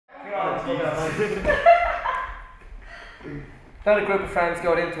Not a group of friends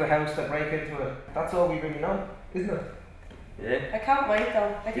going into a house that break into it. That's all we really know, isn't it? Yeah. I can't wait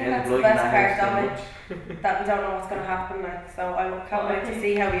though. I think that's the best part of it. That we don't know what's going to happen. Like, so I can't wait to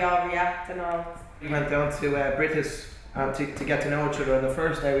see how we all react and all. We went down to British to get to know each other. On the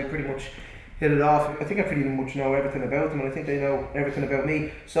first day, we pretty much hit it off. I think I pretty much know everything about them, and I think they know everything about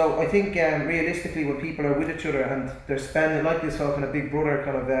me. So I think realistically, when people are with each other and they're spending like this whole kind of big brother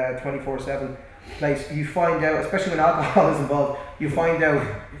kind of 24/7 place, you find out, especially when alcohol is involved, you find out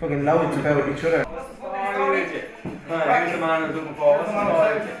fucking loads about each other. What's the story? Here's the man who's looking for. What's the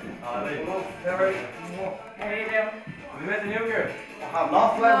story? How are you doing? We met the new girl. I'm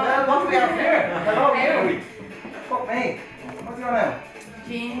not well. What do we have here? Hello, you. Fuck me. What's your name?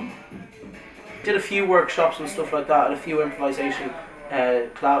 Jean. Did a few workshops and stuff like that, and a few improvisation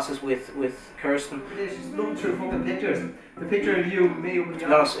classes with Kirsten. Just looking through fucking pictures. The picture of you, me, to be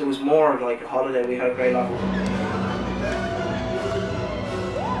honest, it was more like a holiday. We had a great laugh.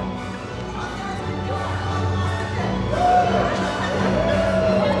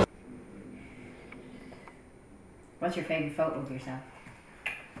 What's your favourite photo of yourself?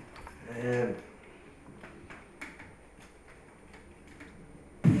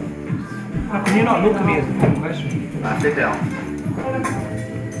 Can you not look at me as a fucking question? Sit down.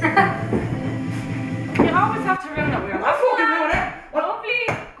 You always have to ruin it. I fucking ruin it! Lovely,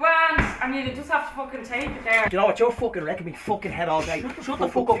 grand, and you just have to fucking take it there. You know what, you're fucking wrecking me fucking head all day. Shut the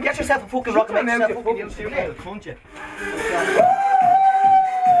fuck up, get yourself a fucking rock and make yourself a fucking stupid. I'll punch you.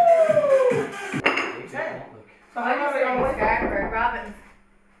 What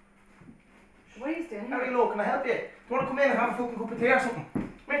are you doing? Harry, look, can I help you? Do you want to come in and have a fucking cup of tea or something?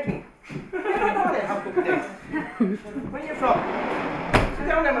 Make me. Come on in, have a cup of tea. Where are you from? Sit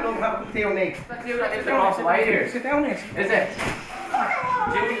down there, my love, and have a cup of tea with me. That's you that lives across the way here. Sit down there. Is it?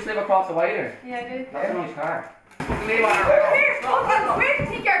 Do you just live across the way here? Yeah, I do. That's a nice car. Where do you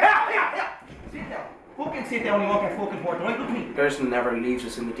think you're Yeah. Sit down. Fucking sit down, you won't get fucking hurt. Right, look at me. Kirsten never leaves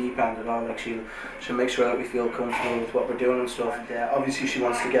us in the deep end at all. Like she'll make sure that we feel comfortable with what we're doing and stuff. And obviously she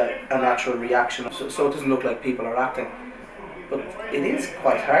wants to get a natural reaction, so it doesn't look like people are acting. But it is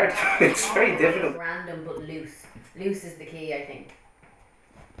quite hard. It's very difficult. Random but loose. Loose is the key, I think.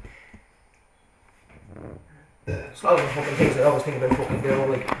 It's loads of fucking things I always think about fucking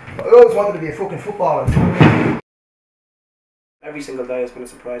doing. Like, I always wanted to be a fucking footballer. Every single day has been a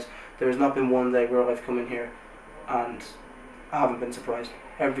surprise. There has not been one day where I've come in here and I haven't been surprised.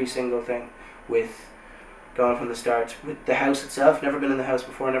 Every single thing, with going from the start, with the house itself. Never been in the house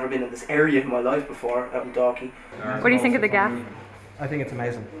before, never been in this area in my life before, out in Dalkey. What do you think of the gap? I think it's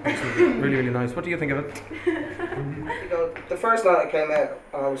amazing. It's really, really nice. What do you think of it? The first night I came out,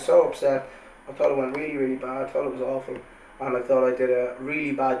 I was so upset. I thought it went really, really bad. I thought it was awful. And I thought I did a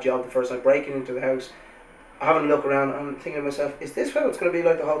really bad job the first night breaking into the house. Having a look around, I'm thinking to myself, is this how it's going to be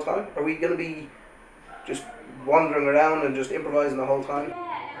like the whole time? Are we going to be just wandering around and just improvising the whole time?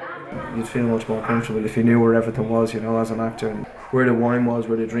 You'd feel much more comfortable if you knew where everything was, you know, as an actor, and where the wine was,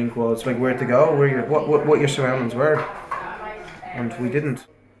 where the drink was, like where to go, where your what your surroundings were, and we didn't.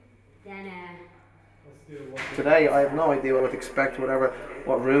 Today, I have no idea what to expect,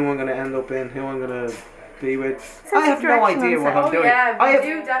 what room I'm going to end up in, who I'm going to be with. I have no idea what I'm doing. Yeah, we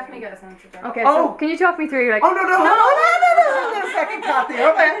do definitely get a sense of that. Okay, so can you talk me through, like... Oh, no, a second, Kathy,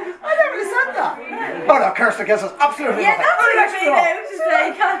 okay. I never said that. Oh, no, Kirsten gives us absolutely Yeah, nothing. that's what I mean now, to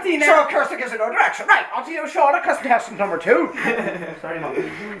say, Kathy now. So Kirsten gives it no direction. Right, on to you, Seána, contestant number 2. Sorry, Mum.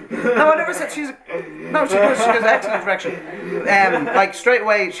 No, I never said she's... No, she gives excellent direction. Like, straight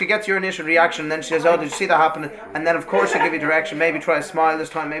away, she gets your initial reaction, and then she says, oh, did you see that happen? And then, of course, she'll give you direction. Maybe try to smile this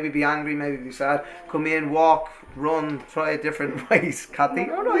time, maybe be angry, maybe be sad. Come in, walk, run, try it different ways, Kathy.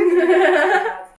 All right.